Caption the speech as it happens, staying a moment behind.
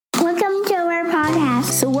Welcome to our podcast.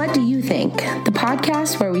 So what do you think? The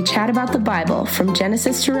podcast where we chat about the Bible from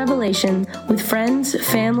Genesis to Revelation with friends,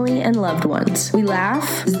 family, and loved ones. We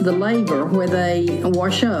laugh. The labor where they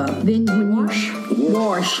wash up. Then when you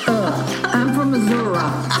wash up. I'm from Missouri,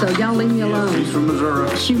 so y'all leave me alone. She's from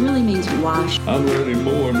Missouri. She really means wash. I'm learning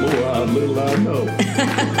more and more how little I know.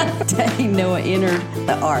 Day Noah entered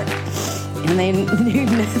the ark, and they knew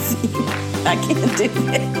nothing. I can't do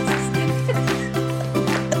this.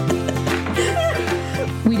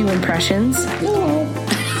 We do impressions. Hello.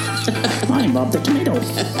 I'm Bob the Tomato.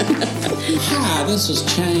 Hi, this is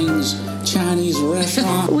Chang's Chinese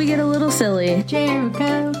restaurant. We get a little silly.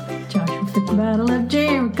 Jericho. Joshua fit the battle of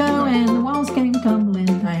Jericho, and the walls came tumbling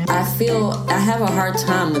down. I have a hard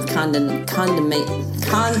time with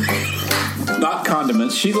Not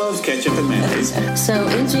condiments. She loves ketchup and mayonnaise. So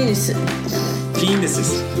in Genesis,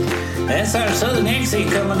 That's our southern accent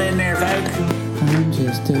coming in there, folks. I'm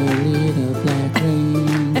just a little black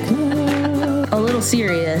rain cloud. A little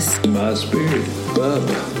serious. My spirit,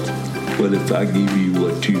 Bubba. What if I give you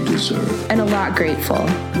what you deserve? And a lot grateful.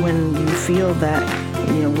 When you feel that,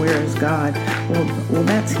 where is God? Well,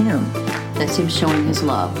 that's Him. that's him showing his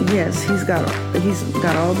love. Yes, He's got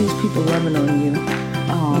all these people loving on you.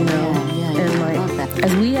 Oh, yeah, and I love that.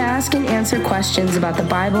 As we ask and answer questions about the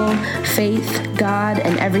Bible, faith, God,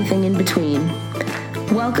 and everything in between.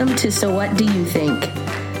 Welcome to So What Do You Think?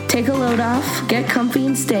 Take a load off, get comfy,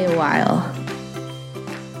 and stay a while.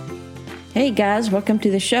 Hey guys, welcome to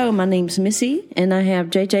the show. My name's Missy, and I have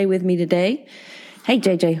JJ with me today. Hey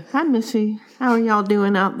JJ. Hi, Missy. How are y'all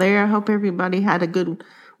doing out there? I hope everybody had a good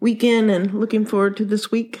weekend and looking forward to this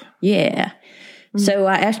week. Yeah. So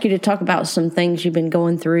I asked you to talk about some things you've been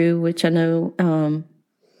going through, which I know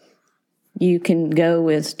you can go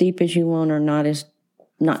as deep as you want or not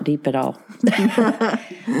deep at all.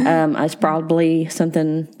 It's probably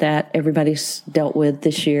something that everybody's dealt with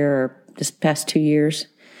this year or this past 2 years.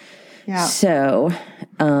 Yeah. So,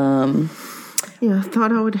 I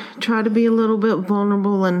thought I would try to be a little bit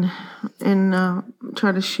vulnerable and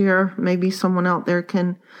try to share. Maybe someone out there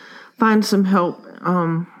can find some help.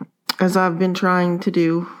 As I've been trying to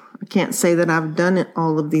do. I can't say that I've done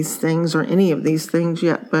all of these things or any of these things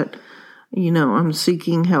yet, but I'm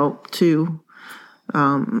seeking help to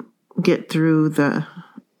get through the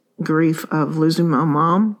grief of losing my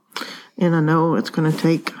mom, and I know it's going to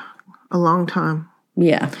take a long time.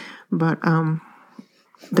 yeah. But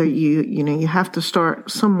you have to start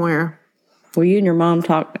somewhere. Well, you and your mom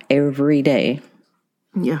talk every day.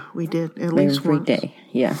 Yeah, we did at least Every once. day,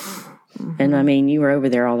 yeah. And I mean, you were over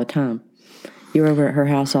there all the time. You were over at her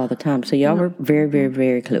house all the time. So y'all were very, very,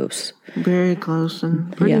 very close. Very close,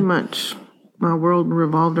 and pretty much my world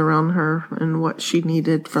revolved around her and what she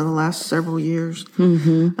needed for the last several years.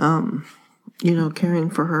 Mm-hmm. Caring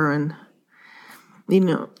for her, and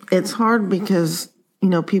it's hard because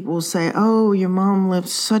people will say, "Oh, your mom lived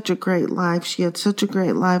such a great life. She had such a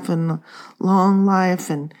great life and a long life,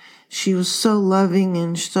 and she was so loving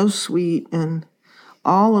and so sweet." And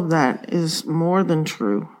all of that is more than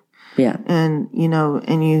true. Yeah. And,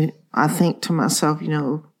 I think to myself,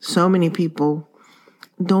 so many people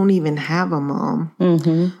don't even have a mom,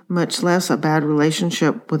 much less a bad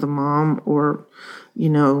relationship with a mom or,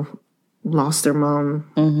 lost their mom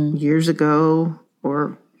years ago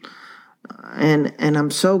and I'm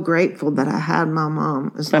so grateful that I had my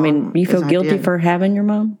mom. You feel guilty for having your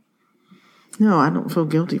mom? No, I don't feel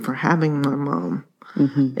guilty for having my mom.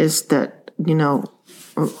 Mm-hmm. It's that,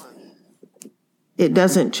 it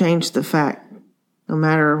doesn't change the fact, no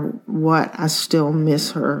matter what, I still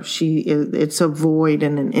miss her. It's a void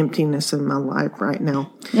and an emptiness in my life right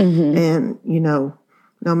now. Mm-hmm. And,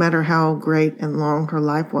 no matter how great and long her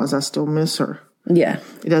life was, I still miss her. Yeah.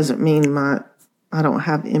 It doesn't mean I don't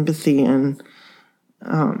have empathy and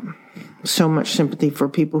so much sympathy for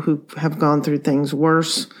people who have gone through things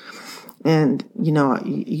worse. And,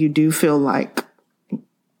 you do feel like,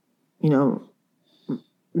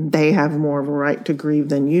 they have more of a right to grieve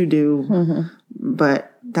than you do,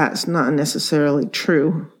 but that's not necessarily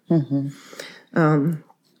true. Mm-hmm.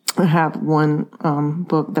 I have one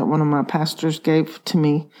book that one of my pastors gave to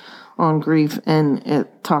me on grief, and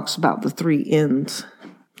it talks about the 3 N's.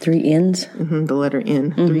 3 N's? Mm-hmm, the letter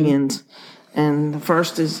N, 3 N's. And the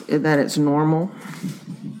first is that it's normal.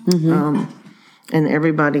 Mm-hmm. And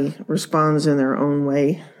everybody responds in their own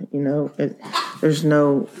way. There's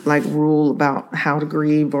no rule about how to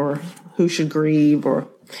grieve or who should grieve or,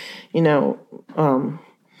 and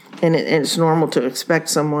it's normal to expect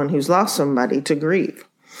someone who's lost somebody to grieve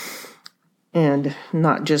and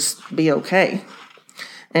not just be okay.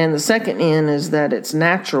 And the second N is that it's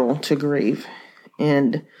natural to grieve.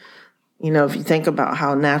 And if you think about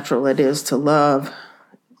how natural it is to love,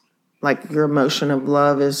 like your emotion of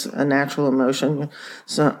love is a natural emotion.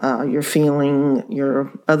 So your feeling,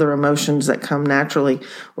 your other emotions that come naturally.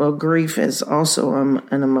 Well, grief is also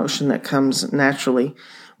an emotion that comes naturally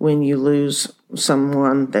when you lose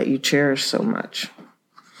someone that you cherish so much.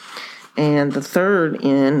 And the third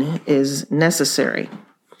N is necessary.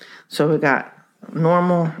 So we got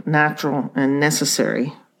normal, natural, and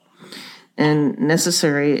necessary. And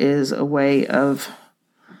necessary is a way of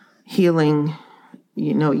healing.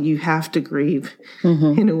 You have to grieve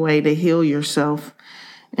in a way to heal yourself.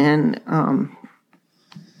 And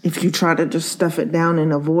if you try to just stuff it down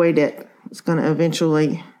and avoid it, it's going to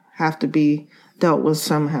eventually have to be dealt with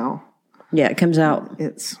somehow. Yeah, it comes out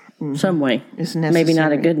some way. It's necessary. Maybe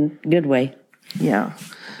not a good way. Yeah.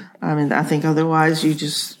 I think otherwise you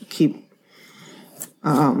just keep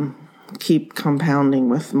compounding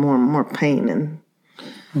with more and more pain and,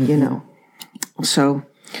 So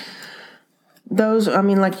those,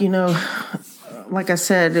 like I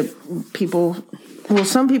said,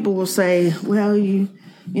 some people will say, well,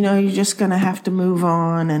 you're just going to have to move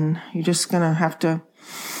on and you're just going to have to,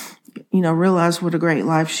 realize what a great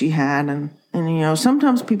life she had. And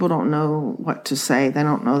sometimes people don't know what to say. They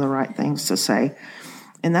don't know the right things to say.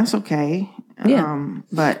 And that's okay. Yeah.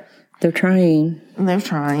 But they're trying.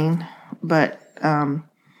 But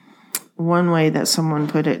one way that someone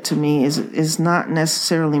put it to me is not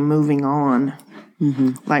necessarily moving on.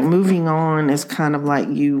 Mm-hmm. Like moving on is kind of like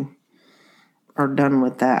you are done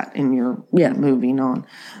with that and you're moving on.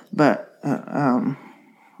 But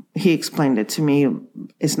he explained it to me.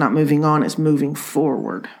 It's not moving on, it's moving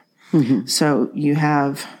forward. Mm-hmm. So you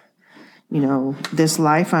have, this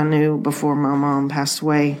life I knew before my mom passed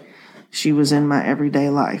away, she was in my everyday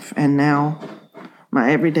life. And now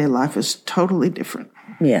my everyday life is totally different.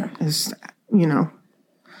 Yeah. It's,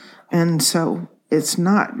 and so it's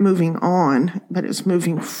not moving on, but it's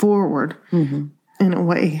moving forward in a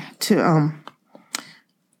way to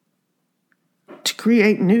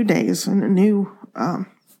create new days and a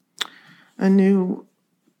new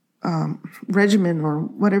regimen or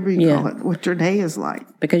whatever you call it, what your day is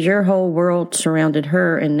like. Because your whole world surrounded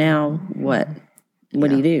her, and now what? What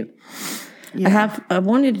do you do? Yeah. I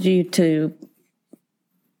wanted you to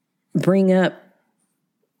bring up,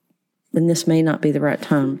 and this may not be the right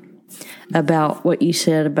time, about what you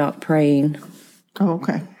said about praying. Oh,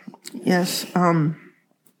 okay. Yes. Well,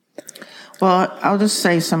 I'll just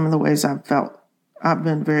say some of the ways I've felt. I've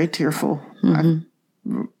been very tearful. I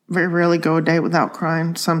very rarely go a day without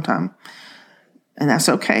crying sometime. And that's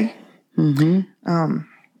okay. Mm-hmm.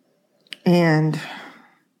 And,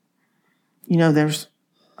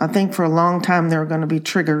 I think for a long time there are going to be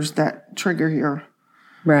triggers that trigger your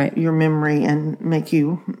memory and make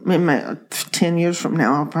you, 10 years from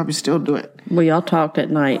now, I'll probably still do it. We all talked at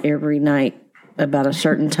night, every night, about a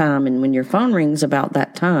certain time. And when your phone rings about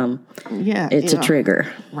that time, it's a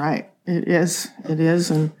trigger. Right. It is.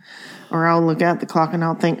 Or I'll look at the clock and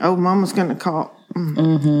I'll think, oh, Mama's going to call.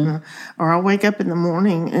 Mm-hmm. Or I'll wake up in the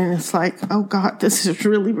morning and it's like, oh, God, this is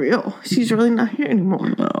really real. She's really not here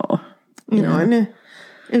anymore. Oh, and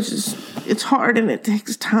it's hard and it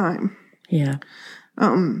takes time. Yeah.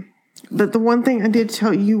 But the one thing I did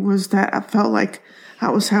tell you was that I felt like I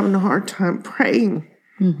was having a hard time praying.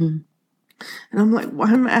 Mm-hmm. And I'm like,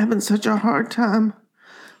 why am I having such a hard time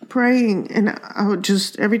praying? And I would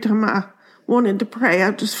just, every time I wanted to pray, I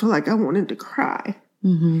just feel like I wanted to cry.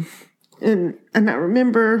 Mm-hmm. And I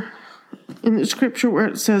remember in the scripture where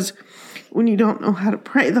it says, when you don't know how to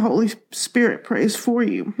pray, the Holy Spirit prays for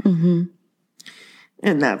you. Mm-hmm.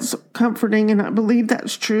 And that's comforting, and I believe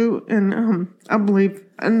that's true. And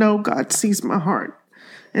I know God sees my heart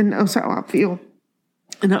and knows how I feel.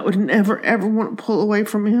 And I would never, ever want to pull away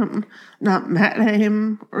from Him, not mad at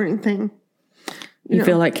Him or anything. You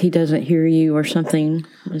feel like He doesn't hear you or something?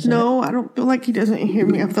 No, I don't feel like He doesn't hear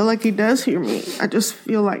me. I feel like He does hear me. I just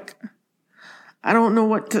feel like I don't know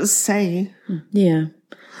what to say. Yeah.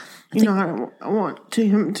 I want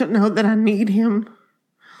Him to know that I need Him.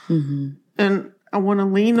 Mm-hmm. And I want to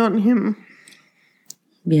lean on Him.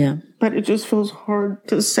 Yeah. But it just feels hard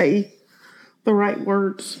to say the right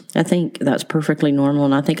words. I think that's perfectly normal,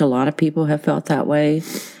 and I think a lot of people have felt that way.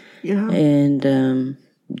 Yeah. And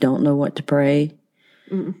don't know what to pray.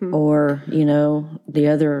 Mm-hmm. Or, the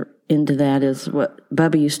other end of that is what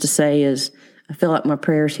Bubba used to say is, I feel like my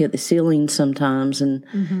prayers hit the ceiling sometimes and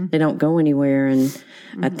they don't go anywhere. And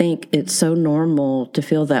I think it's so normal to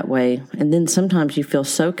feel that way. And then sometimes you feel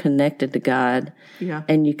so connected to God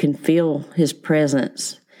and you can feel His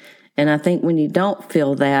presence. And I think when you don't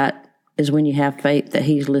feel that is when you have faith that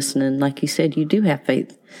He's listening. Like you said, you do have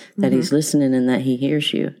faith that He's listening and that He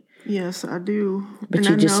hears you. Yes, I do. But and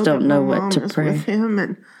you I just don't that know my what mom to is pray. With Him,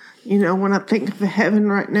 and when I think of heaven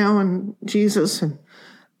right now and Jesus, and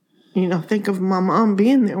think of my mom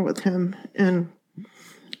being there with Him, and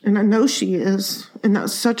I know she is, and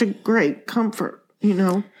that's such a great comfort.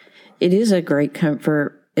 It is a great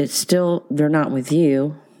comfort. It's still, they're not with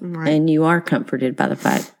you, and you are comforted by the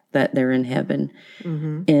fact that they're in heaven.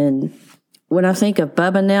 And when I think of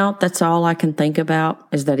Bubba now, that's all I can think about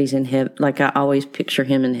is that he's in heaven. Like, I always picture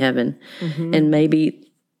him in heaven. And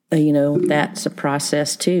maybe, that's a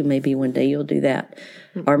process too. Maybe one day you'll do that.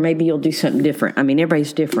 Or maybe you'll do something different. I mean,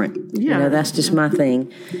 everybody's different. Yeah. That's just my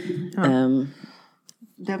thing.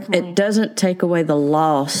 Definitely. It doesn't take away the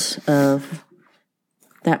loss of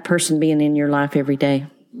that person being in your life every day.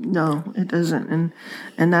 No, it doesn't,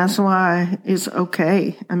 and that's why it's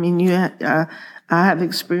okay. I mean, I have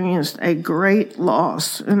experienced a great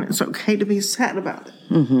loss, and it's okay to be sad about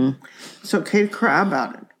it. It's okay to cry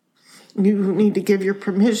about it. You need to give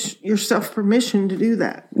yourself permission to do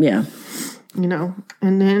that. Yeah.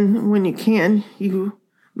 And then when you can, you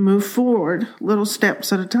move forward little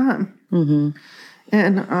steps at a time.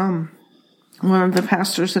 And one of the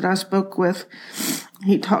pastors that I spoke with,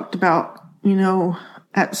 he talked about,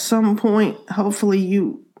 at some point, hopefully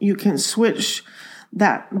you can switch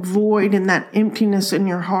that void and that emptiness in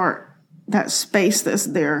your heart, that space that's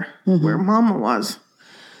there where Mama was.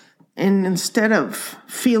 And instead of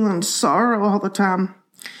feeling sorrow all the time,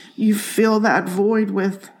 you fill that void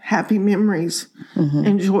with happy memories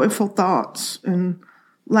and joyful thoughts and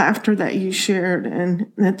laughter that you shared,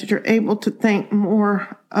 and that you're able to think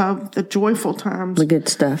more of the joyful times, The good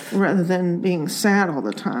stuff. rather than being sad all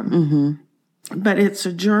the time. But it's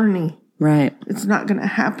a journey. Right. It's not going to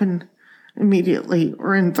happen immediately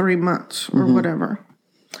or in 3 months or whatever.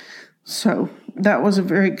 So that was a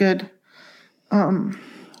very good,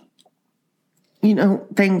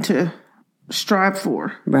 thing to strive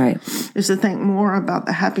for. Right. Is to think more about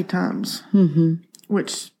the happy times,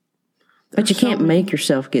 which. But you can't make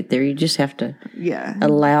yourself get there. You just have to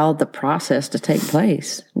allow the process to take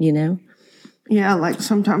place, Yeah, like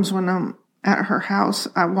sometimes when I'm at her house,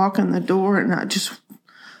 I walk in the door and I just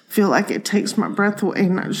feel like it takes my breath away,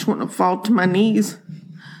 and I just want to fall to my knees.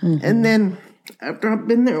 And then after I've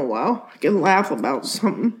been there a while, I can laugh about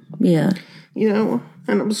something. Yeah. And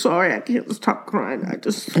I'm sorry, I can't stop crying.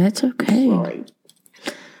 That's okay. Sorry.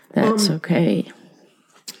 That's okay.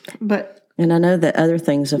 But And I know that other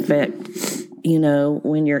things affect,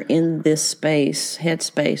 when you're in this space,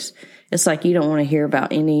 headspace, it's like you don't want to hear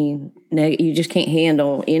about any you just can't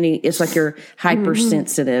handle any. It's like you're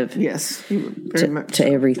hypersensitive yes, very much to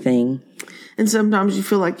everything. And sometimes you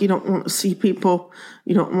feel like you don't want to see people.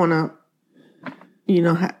 You don't want to, you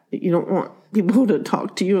don't want people to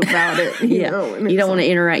talk to you about it. You know? And You don't want to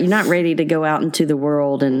interact. You're not ready to go out into the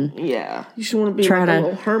world and you should want to be like a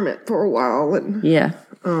little hermit for a while. And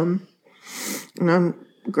and I'm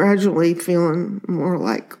gradually feeling more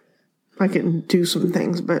like I can do some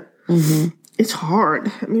things, but it's hard.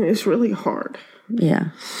 I mean, it's really hard.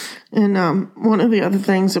 Yeah. And one of the other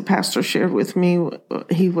things the pastor shared with me,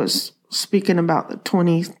 he was speaking about the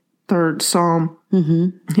 23rd Psalm.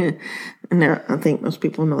 And I think most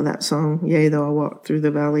people know that song. Yea, though I walk through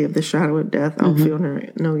the valley of the shadow of death, I'll feel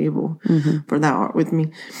no evil, for thou art with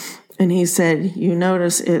me. And he said, you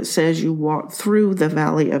notice it says you walk through the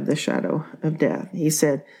valley of the shadow of death. He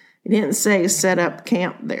said, it didn't say set up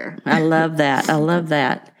camp there. I love that.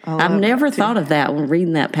 I've never thought of that when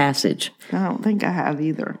reading that passage. I don't think I have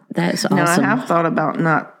either. That's awesome. Now, I have thought about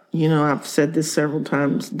not, I've said this several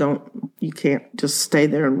times, you can't just stay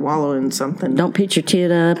there and wallow in something. Don't pitch your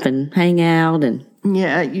tit up and hang out. And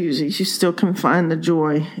yeah, you still can find the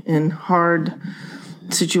joy in hard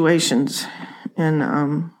situations.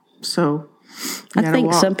 And so I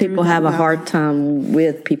think some people have a hard time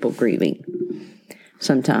with people grieving.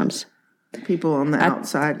 Sometimes. People on the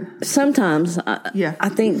outside. Sometimes. I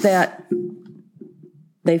think that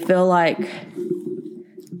they feel like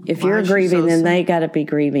if you're grieving, then they got to be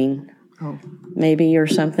grieving. Oh. Maybe or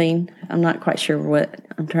something. I'm not quite sure what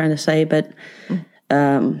I'm trying to say, but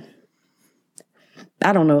I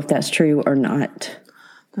don't know if that's true or not.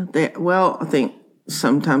 I think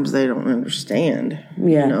sometimes they don't understand.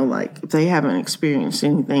 Yeah. Like if they haven't experienced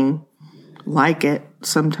anything like it,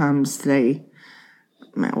 sometimes they,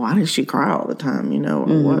 man, why does she cry all the time? Or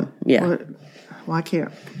what? Yeah. What, why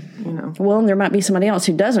can't, Well, and there might be somebody else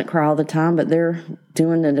who doesn't cry all the time, but they're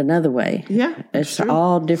doing it another way. Yeah. It's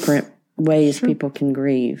all different ways people can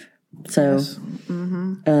grieve. So, Yes.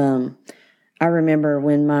 I remember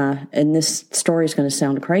when and this story is going to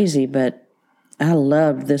sound crazy, but I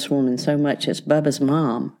loved this woman so much. It's Bubba's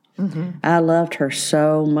mom. I loved her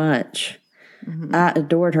so much. I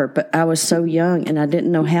adored her, but I was so young and I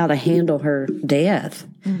didn't know how to handle her death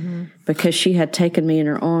because she had taken me in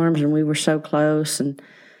her arms and we were so close. And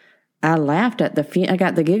I laughed at I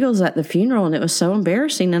got the giggles at the funeral, and it was so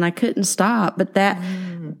embarrassing and I couldn't stop. But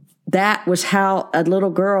that was how a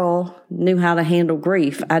little girl knew how to handle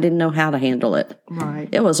grief. I didn't know how to handle it. Right.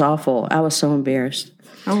 It was awful. I was so embarrassed.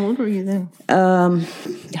 How old were you then?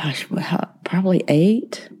 Gosh, probably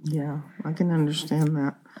 8. Yeah, I can understand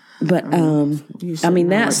that. But, You I mean,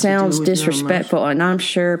 know what that to sounds do with your disrespectful, and I'm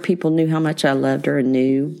sure people knew how much I loved her and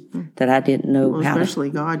knew that I didn't know Well, how to.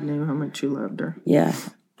 especially God knew how much you loved her. Yeah.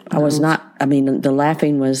 I was not, I mean, the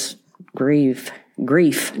laughing was grief.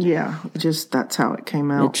 Yeah, just that's how it came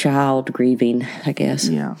The out. child grieving, I guess.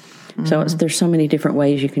 Yeah, So there's so many different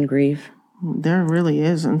ways you can grieve. there really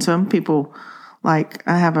is. And some people, like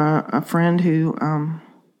I have a friend who,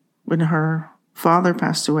 when her father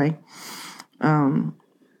passed away,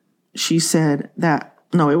 she said that,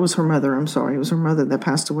 no, it was her mother. I'm sorry. It was her mother that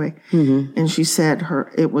passed away. And she said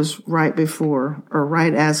it was right before or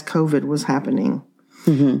right as COVID was happening.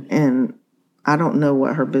 And I don't know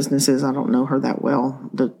what her business is. I don't know her that well,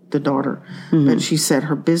 the daughter. But she said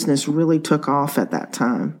her business really took off at that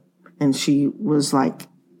time. And she was like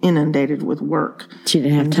inundated with work. She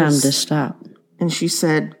didn't have time to stop. And she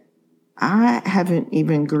said, I haven't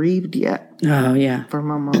even grieved yet Oh, yeah. for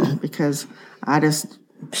my mom because I just,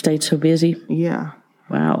 Stayed so busy. yeah.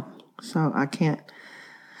 Wow. So I can't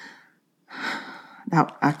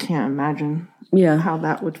imagine Yeah. how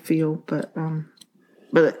that would feel. But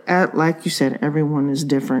like you said, everyone is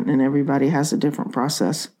different and everybody has a different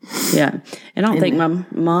process. Yeah. And I don't think my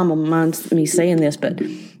mom will mind me saying this, but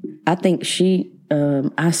I think she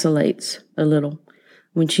isolates a little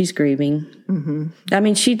when she's grieving. I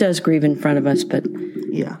mean, she does grieve in front of us, but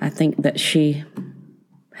Yeah. I think that she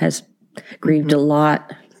has grieved a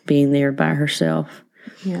lot being there by herself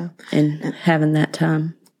Yeah. and having that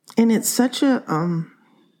time. And it's such a,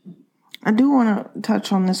 I do want to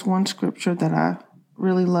touch on this one scripture that I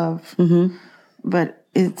really love, but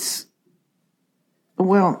it's,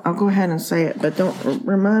 well, I'll go ahead and say it, but don't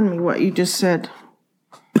remind me what you just said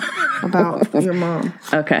about your mom.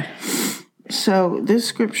 Okay. So this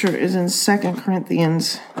scripture is in 2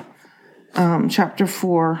 Corinthians chapter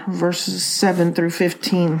 4, verses 7 through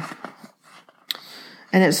 15.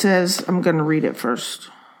 And it says, I'm going to read it first.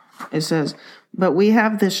 It says, but we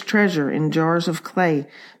have this treasure in jars of clay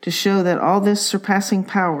to show that all this surpassing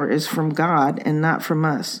power is from God and not from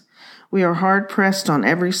us. We are hard pressed on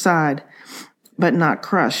every side, but not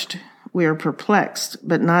crushed. We are perplexed,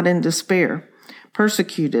 but not in despair.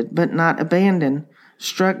 Persecuted, but not abandoned.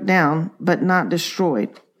 Struck down, but not destroyed.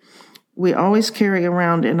 We always carry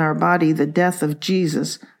around in our body the death of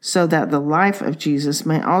Jesus, so that the life of Jesus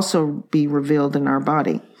may also be revealed in our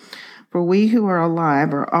body. For we who are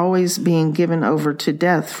alive are always being given over to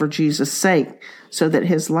death for Jesus' sake, so that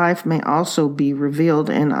his life may also be revealed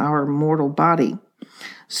in our mortal body.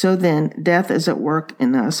 So then, death is at work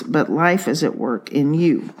in us, but life is at work in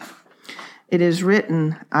you. It is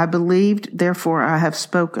written, I believed, therefore I have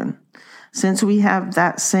spoken. Since we have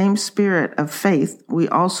that same spirit of faith, we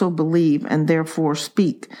also believe and therefore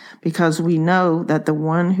speak, because we know that the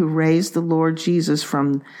one who raised the Lord Jesus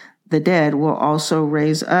from the dead will also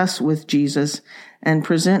raise us with Jesus and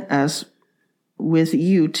present us with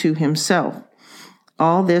you to himself.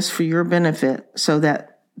 All this for your benefit, so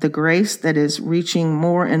that the grace that is reaching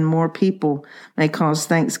more and more people may cause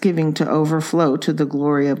thanksgiving to overflow to the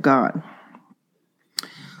glory of God.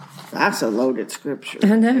 That's a loaded scripture.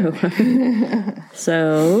 I know.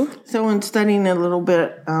 So in studying a little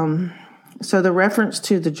bit, so the reference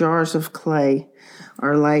to the jars of clay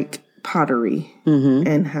are like pottery,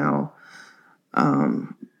 and how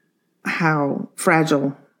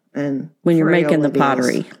fragile and when you're frail making the it is.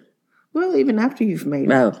 pottery. Well, even after you've made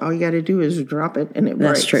it, all you got to do is drop it and it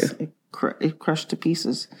breaks. That's true. It crushed to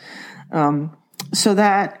pieces. So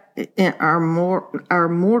that in our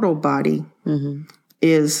mortal body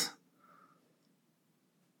is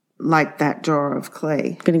like that jar of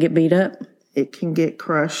clay. Going to get beat up? It can get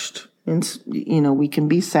crushed. And, we can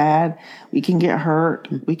be sad. We can get hurt.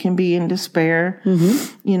 We can be in despair,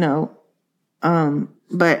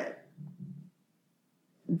 but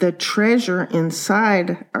the treasure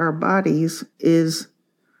inside our bodies is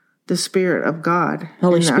the Spirit of God.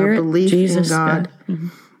 Holy and Spirit, our belief Jesus, in God,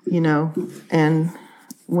 and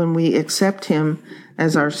when we accept him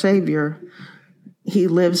as our Savior, he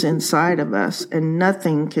lives inside of us and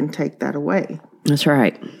nothing can take that away. That's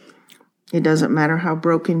right. It doesn't matter how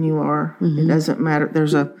broken you are. It doesn't matter.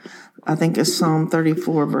 I think it's Psalm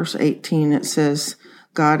 34, verse 18. It says,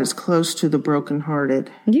 God is close to the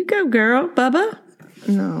brokenhearted. You go, girl. Bubba.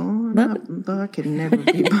 No, Bubba can never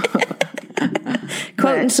be Bubba.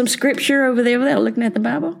 Quoting some scripture over there without looking at the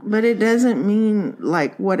Bible. But it doesn't mean,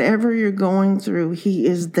 like, whatever you're going through, he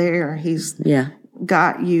is there. He's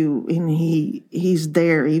got you, and he's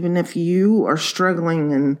there. Even if you are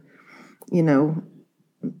struggling and, you know,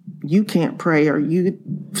 you can't pray or you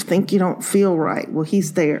think you don't feel right. Well,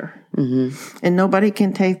 he's there. And nobody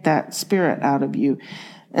can take that spirit out of you.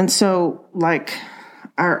 And so, like,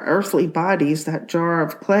 our earthly bodies, that jar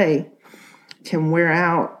of clay, can wear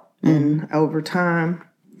out and over time.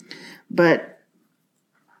 But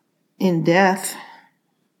in death,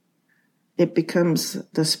 it becomes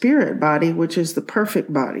the spirit body, which is the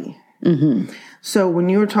perfect body. So when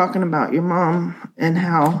you were talking about your mom and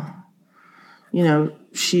how, you know,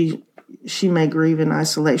 she may grieve in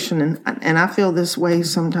isolation, and I feel this way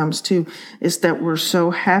sometimes too, is that we're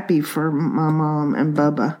so happy for my mom and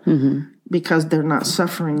Bubba because they're not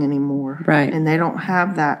suffering anymore. Right. And they don't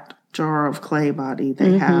have that jar of clay body.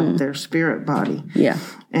 They have their spirit body. Yeah.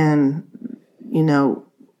 And, you know,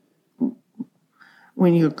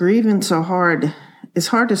 when you're grieving so hard, it's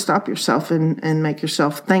hard to stop yourself and make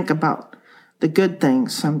yourself think about the good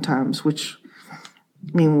things sometimes, which,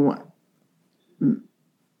 I mean,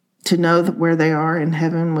 to know that where they are in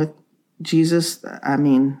heaven with Jesus, I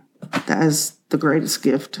mean, that is the greatest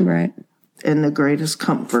gift. Right. And the greatest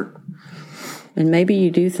comfort. And maybe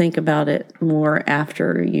you do think about it more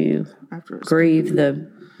after you grieve the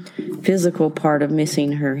physical part of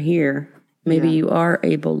missing her here. Maybe you are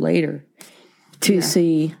able later to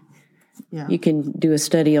see. Yeah. You can do a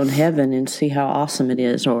study on heaven and see how awesome it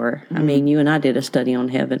is. Or, I mean, you and I did a study on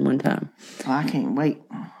heaven one time. Oh, I can't wait.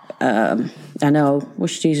 I know.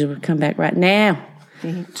 Wish Jesus would come back right now.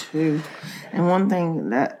 Me too. And one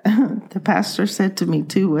thing that the pastor said to me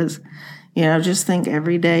too was, you know, just think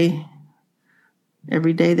every day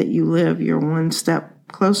that you live, you're one step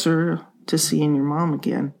closer to seeing your mom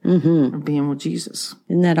again or being with Jesus.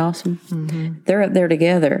 Isn't that awesome? They're up there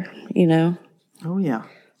together, you know. Oh, yeah.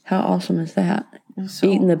 How awesome is that? So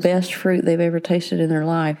eating the best fruit they've ever tasted in their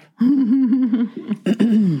life.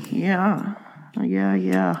 Yeah.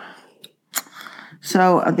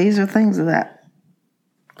 So these are things that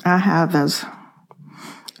I have as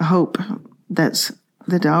a hope that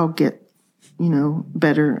I'll get, you know,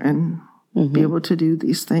 better and be able to do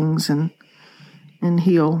these things and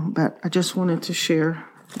heal. But I just wanted to share,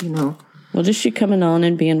 you know. Well, just you coming on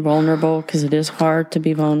and being vulnerable, because it is hard to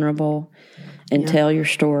be vulnerable and tell your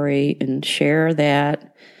story and share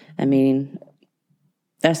that. I mean,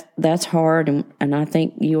 that's hard, and I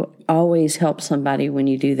think you always help somebody when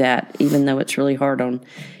you do that, even though it's really hard on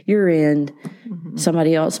your end.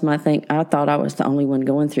 Somebody else might think, I thought I was the only one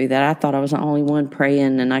going through that. I thought I was the only one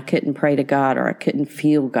praying, and I couldn't pray to God, or I couldn't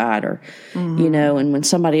feel God, or, you know, and when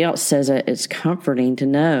somebody else says it, it's comforting to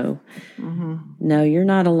know, no, you're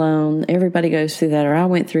not alone. Everybody goes through that, or I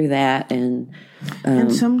went through that. And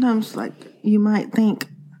sometimes, like, you might think,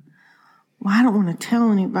 well, I don't want to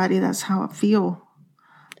tell anybody that's how I feel.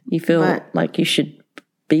 You feel like you should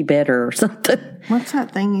be better or something. What's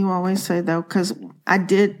that thing you always say, though? Because I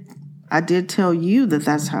did tell you that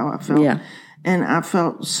that's how I felt. Yeah. And I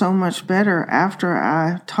felt so much better after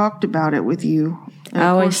I talked about it with you. And I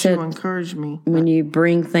always said, you encouraged me. When you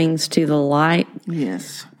bring things to the light,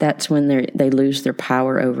 yes, that's when they lose their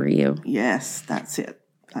power over you. Yes, that's it.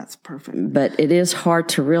 That's perfect. But it is hard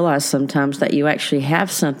to realize sometimes that you actually have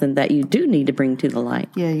something that you do need to bring to the light.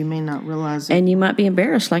 Yeah, you may not realize it. And you might be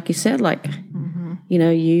embarrassed, like you said, like, you know,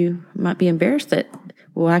 you might be embarrassed that,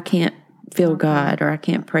 well, I can't feel God, or I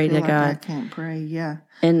can't pray to God. I can't pray, yeah.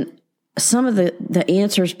 And some of the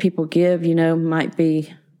answers people give, you know, might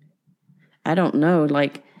be, I don't know,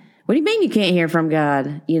 like, what do you mean you can't hear from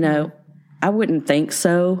God? You know, I wouldn't think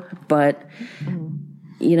so, but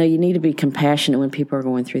you know, you need to be compassionate when people are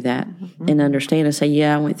going through that and understand and say,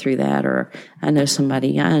 yeah, I went through that, or I know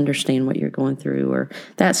somebody, I understand what you're going through, or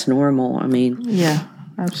that's normal. I mean, yeah,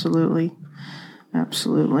 absolutely.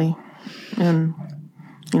 Absolutely. And,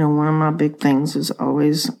 you know, one of my big things is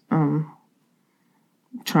always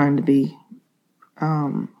trying to be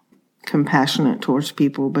compassionate towards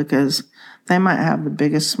people, because they might have the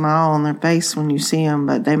biggest smile on their face when you see them,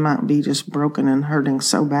 but they might be just broken and hurting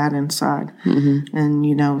so bad inside. And,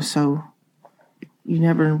 you know, so you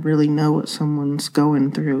never really know what someone's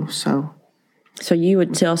going through. So you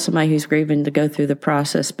would tell somebody who's grieving to go through the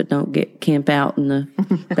process, but don't camp out in the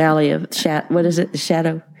valley of what is it? The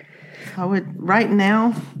shadow? I would right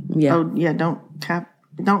now. Yeah. Oh, yeah. Don't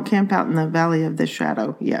Don't camp out in the valley of the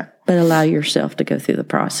shadow. Yeah. But allow yourself to go through the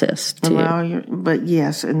process too. But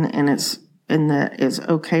yes, and that it's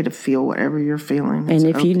okay to feel whatever you're feeling. And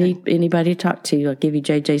if you need anybody to talk to, I'll give you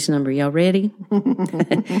JJ's number. Y'all ready?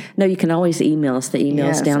 No, you can always email us. The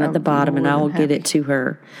email's down at the bottom, and I will get it to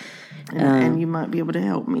her. And you might be able to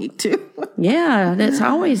help me too. Yeah, it's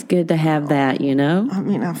always good to have that, you know. I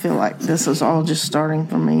mean, I feel like this is all just starting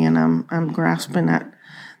for me, and I'm grasping at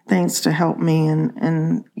things to help me,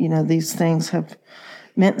 and you know, these things have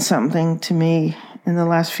meant something to me in the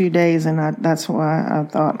last few days, and that's why I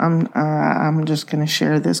thought I'm just going to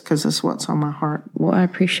share this because it's what's on my heart. Well, I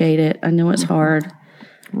appreciate it. I know it's hard.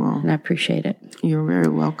 Well, and I appreciate it. You're very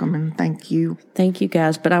welcome, and thank you. Thank you,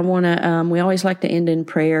 guys. But I want to, we always like to end in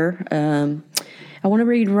prayer. I want to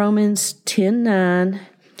read Romans 10:9.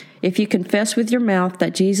 If you confess with your mouth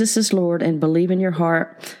that Jesus is Lord and believe in your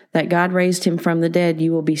heart that God raised him from the dead,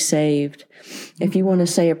 you will be saved. If you want to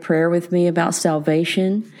say a prayer with me about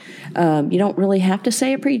salvation, you don't really have to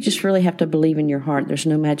say a prayer. You just really have to believe in your heart. There's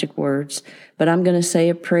no magic words. But I'm going to say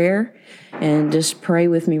a prayer, and just pray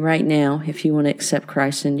with me right now if you want to accept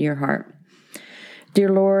Christ into your heart. Dear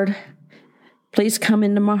Lord, please come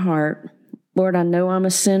into my heart. Lord, I know I'm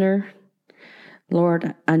a sinner.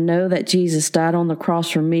 Lord, I know that Jesus died on the cross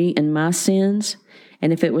for me and my sins.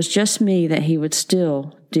 And if it was just me, that he would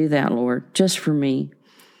still do that, Lord, just for me.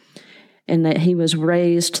 And that he was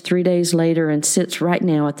raised 3 days later and sits right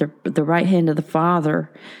now at the right hand of the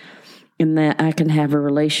Father, and that I can have a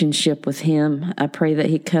relationship with him. I pray that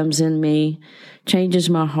he comes in me, changes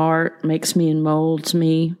my heart, makes me and molds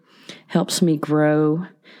me, helps me grow.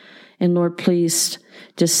 And Lord, please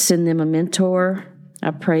just send them a mentor.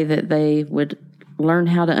 I pray that they would learn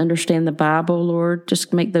how to understand the Bible, Lord.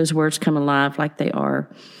 Just make those words come alive like they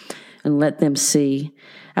are, and let them see.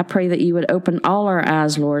 I pray that you would open all our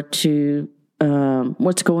eyes, Lord, to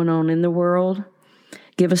what's going on in the world.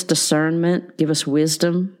 Give us discernment. Give us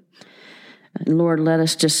wisdom. And Lord, let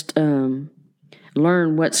us just learn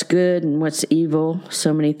what's good and what's evil.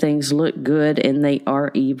 So many things look good and they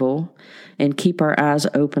are evil. And keep our eyes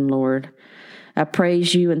open, Lord. I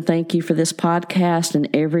praise you and thank you for this podcast and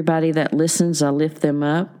everybody that listens. I lift them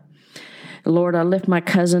up. Lord, I lift my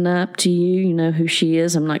cousin up to you. You know who she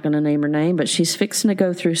is. I'm not going to name her name, but she's fixing to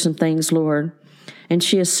go through some things, Lord. And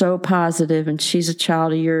she is so positive, and she's a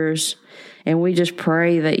child of yours. And we just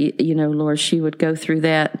pray that, you know, Lord, she would go through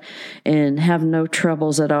that and have no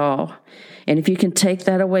troubles at all. And if you can take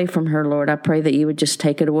that away from her, Lord, I pray that you would just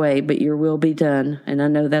take it away, but your will be done. And I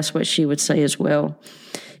know that's what she would say as well.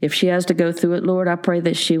 If she has to go through it, Lord, I pray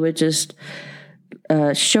that she would just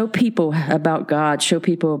show people about God, show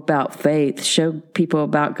people about faith, show people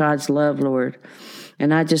about God's love, Lord.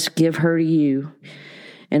 And I just give her to you.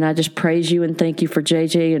 And I just praise you and thank you for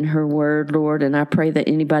JJ and her word, Lord. And I pray that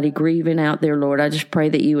anybody grieving out there, Lord, I just pray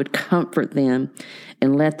that you would comfort them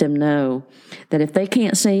and let them know that if they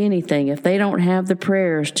can't say anything, if they don't have the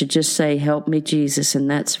prayers to just say, help me, Jesus, and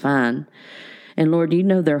that's fine. And Lord, you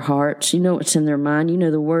know their hearts. You know what's in their mind. You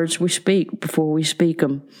know the words we speak before we speak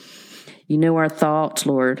them. You know our thoughts,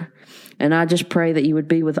 Lord. And I just pray that you would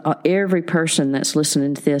be with every person that's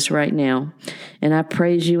listening to this right now. And I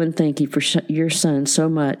praise you and thank you for your son so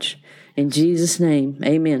much. In Jesus' name,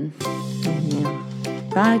 amen. Amen.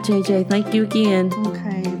 Bye, JJ. Thank you again.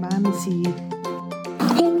 Okay, bye, Missy.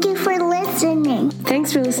 Thank you for listening.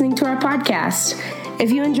 Thanks for listening to our podcast.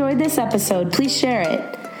 If you enjoyed this episode, please share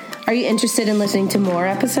it. Are you interested in listening to more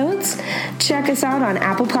episodes? Check us out on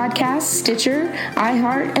Apple Podcasts, Stitcher,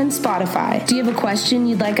 iHeart, and Spotify. Do you have a question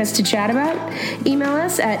you'd like us to chat about? Email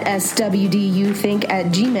us at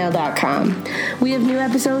swduthink@gmail.com. We have new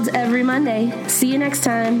episodes every Monday. See you next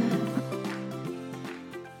time.